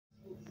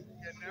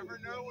never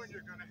know when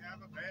you're gonna have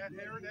a bad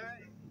hair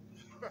day.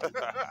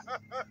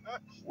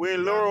 We're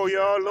in Laurel,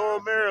 y'all.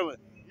 Laurel, Maryland.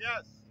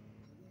 Yes.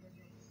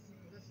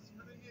 This is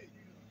pretty neat.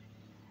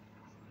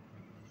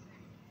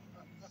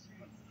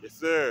 Yes,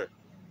 sir.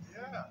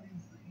 Yeah.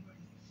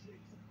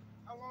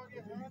 How long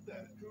you had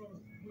that?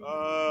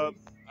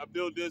 I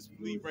built this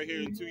fleet right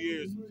here in 2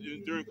 years.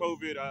 During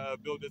COVID, I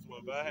built this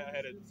one, but I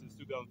had it since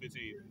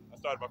 2015. I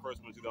started my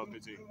first one in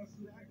 2015.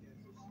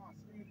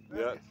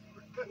 Yeah.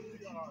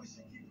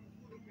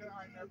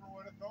 I never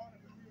would have thought of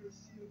it.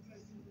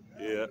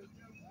 Yeah.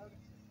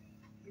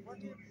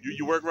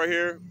 You work right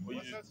here? Or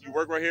you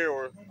work right here,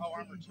 or? Oh,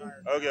 I'm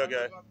retired.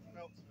 Okay.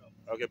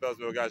 Okay,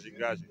 Beltsville, got you.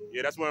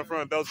 Yeah, that's where I'm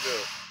from,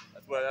 Beltsville.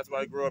 That's why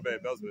I grew up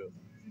at, Beltsville.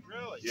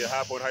 Really? Yeah,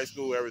 High Point High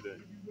School,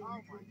 everything. Oh my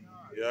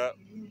God. Yeah.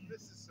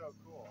 This is so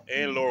cool.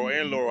 And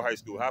Laurel High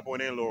School, High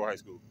Point and Laurel High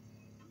School.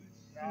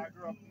 Yeah, I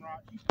grew up in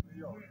Rochester, New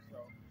York, so.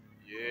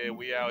 Yeah,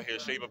 we out here,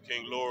 Shape Up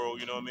King Laurel,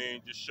 you know what I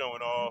mean? Just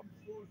showing off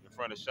in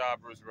front of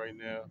shoppers right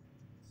now.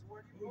 So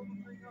where do you pull the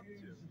thing up to?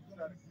 Just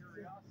out of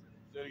curiosity.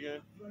 Say it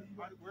again?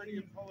 Where do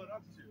you pull it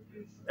up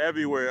to?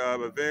 Everywhere.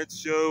 Events,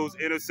 shows,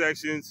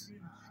 intersections,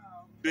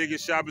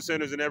 biggest shopping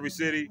centers in every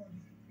city.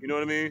 You know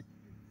what I mean?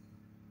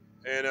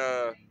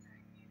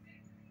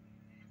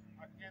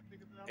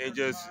 And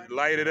just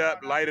light it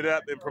up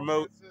and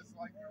promote.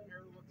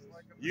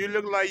 You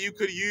look like you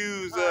could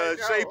use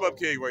Shape Up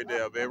King right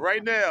now, man.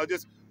 Right now,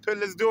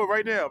 let's do it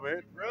right now,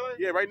 man. Really?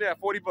 Yeah, right now,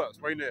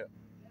 $40 right now.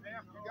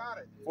 Damn, you got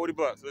it.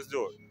 $40, let's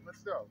do it.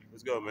 Let's go.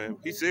 Let's go, man.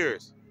 He's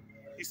serious.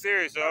 He's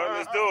serious, y'all.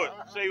 Let's do it.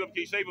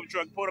 Shape Up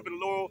truck, pulled up in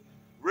Laurel,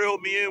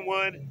 reeled me in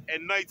one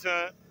at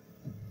nighttime.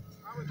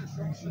 I was just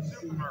going to the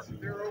supermarket.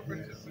 They're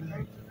open just to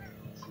come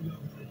to now.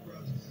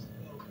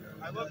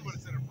 I love when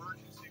it's an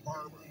emergency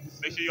barber.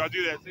 Make sure y'all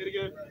do that. Say it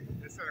again.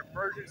 It's an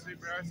emergency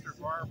master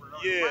barber.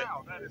 Yeah.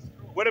 Wow, that is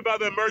cool. What about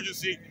the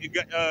emergency?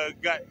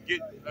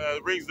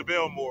 Rings the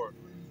bell more.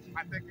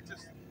 I think it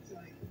just.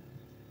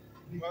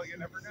 Well, you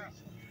never know.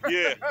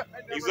 Yeah,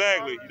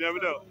 exactly. You never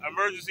know.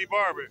 Emergency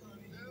barber,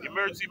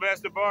 emergency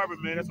master barber,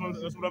 man. That's what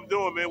I'm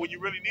doing, man. When you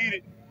really need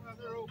it,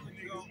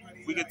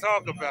 we can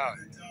talk about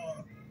it.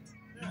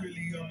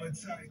 Really on my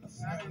tight.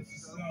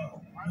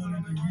 One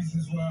of the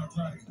reasons why I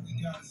write,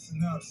 we got a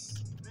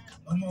synopsis.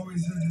 I'm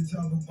always here to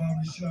talk about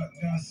barbershop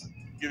gossip.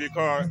 Give you a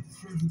card.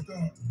 Further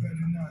thought,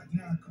 better not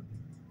knock 'em.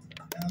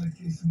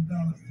 Allocate some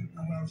dollars to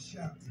go out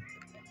shopping.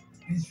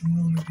 Bitch, you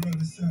on the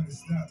brother side and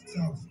stop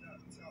talking.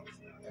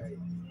 Hey.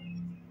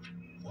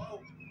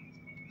 Whoa.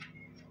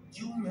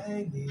 You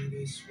made me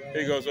this way.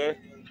 Here you go, sir.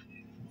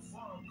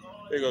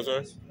 Here you go,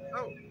 sir.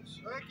 Oh,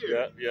 thank you.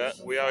 Yeah.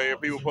 We out here,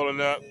 people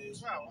pulling up. Well,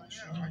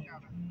 yeah, I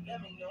got it.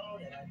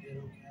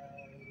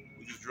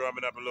 We just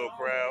drumming up a little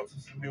crowd.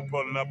 People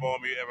pulling up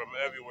on me from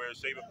everywhere.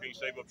 Shape Up King,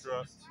 Shape Up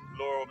Truck,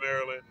 Laurel,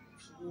 Maryland.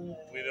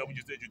 We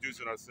just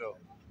introducing ourselves.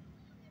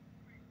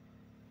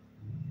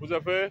 What's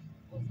up, man?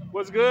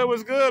 What's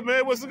good,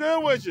 man? What's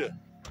good with you?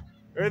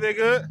 Everything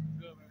good?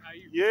 Good, man. How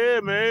you? Yeah,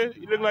 man.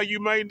 You look like you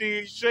might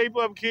need Shape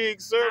Up King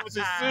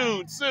services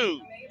soon.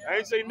 I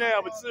ain't say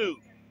now, but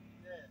soon.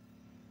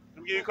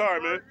 Let me get your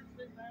card, man.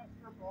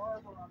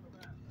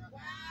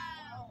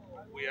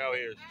 We out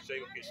here.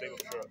 Shape Up King, Shape Up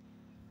Truck.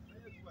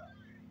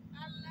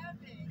 I love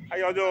it. How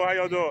y'all doing?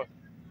 Good.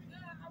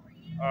 How are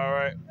you? All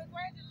right.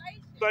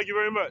 Congratulations. Thank you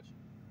very much.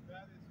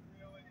 That is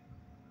really.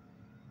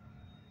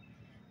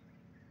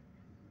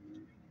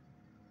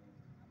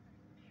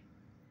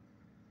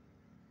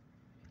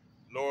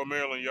 Laurel,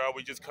 Maryland, y'all.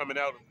 We just coming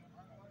out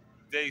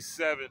day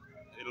 7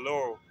 in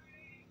Laurel.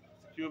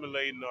 It's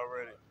accumulating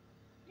already.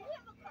 Do you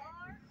have a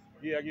card?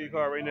 Yeah, I get your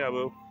card right now,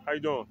 boo. How you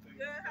doing?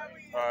 Good. How are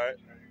you? All right.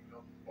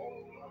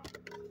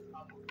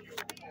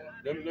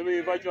 Let me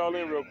invite y'all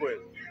in real quick.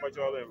 Oh, you said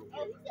you gonna let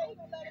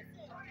us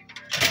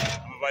in.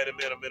 I'm invite him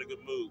in. I'm in a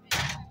good mood.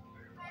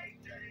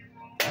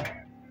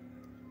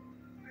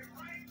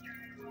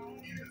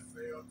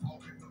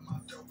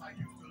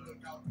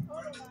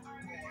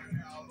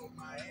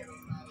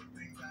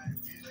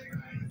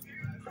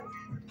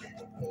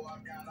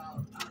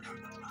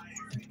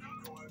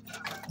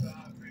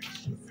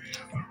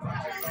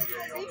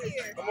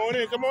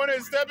 Come on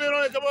in. Step in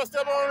on it. Come on,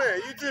 step on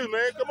in. You too,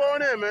 man. Come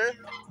on in, man.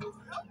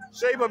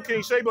 Shape Up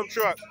King, Shape Up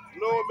Truck,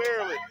 Lower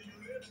Maryland.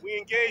 We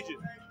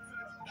engaging.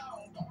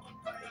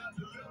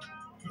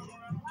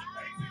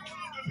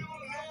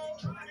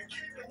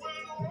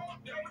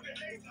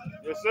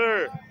 Yes,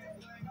 sir.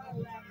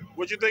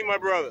 What you think, my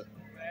brother?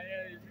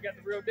 Man, you got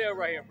the real deal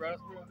right here, bro.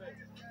 That's the real deal.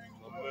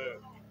 Oh, man.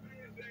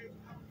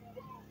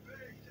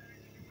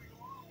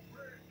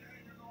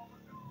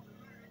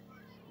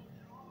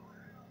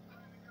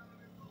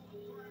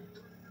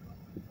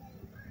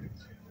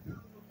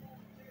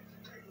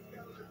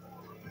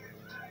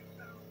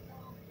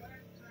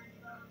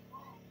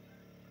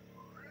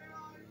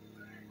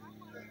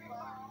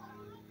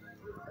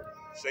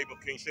 Shape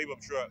Up King, Shape Up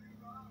Truck.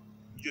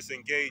 You just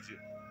engage it.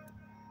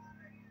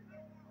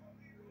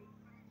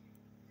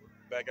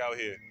 Back out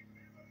here.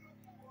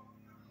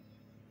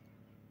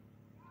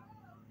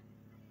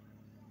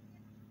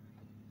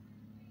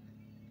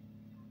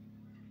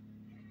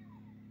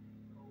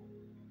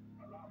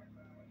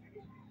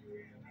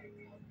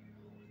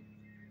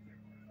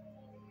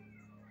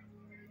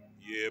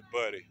 Yeah,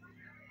 buddy.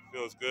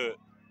 Feels good.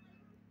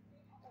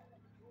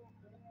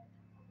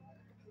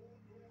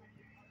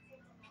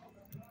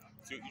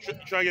 So you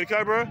trying to get a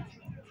cut, bro? All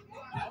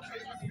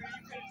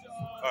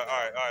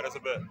right. That's a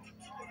bet.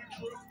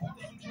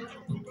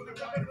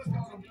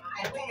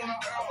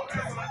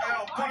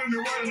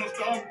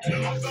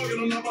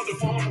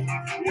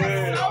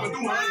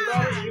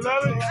 Yeah. You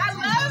love it?